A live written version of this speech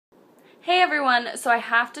Hey everyone, so I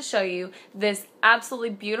have to show you this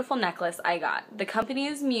absolutely beautiful necklace I got. The company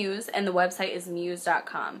is Muisse and the website is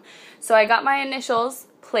muisse.com. So I got my initials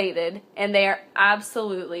plated and they are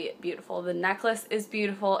absolutely beautiful. The necklace is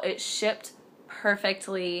beautiful. It shipped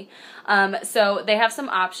perfectly. So they have some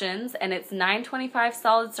options and it's 925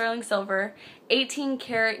 solid sterling silver, 18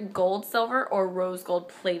 karat gold silver, or rose gold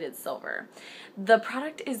plated silver. The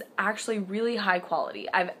product is actually really high quality.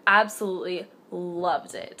 I've absolutely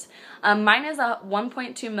loved it. Mine is a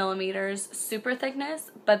 1.2 millimeters super thickness,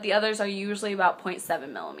 but the others are usually about 0.7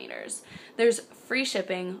 millimeters. There's free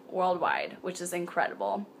shipping worldwide, which is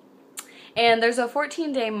incredible. And there's a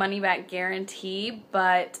 14-day money-back guarantee,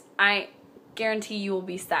 but I guarantee you will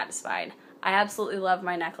be satisfied. I absolutely love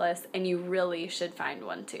my necklace, and you really should find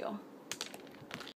one too.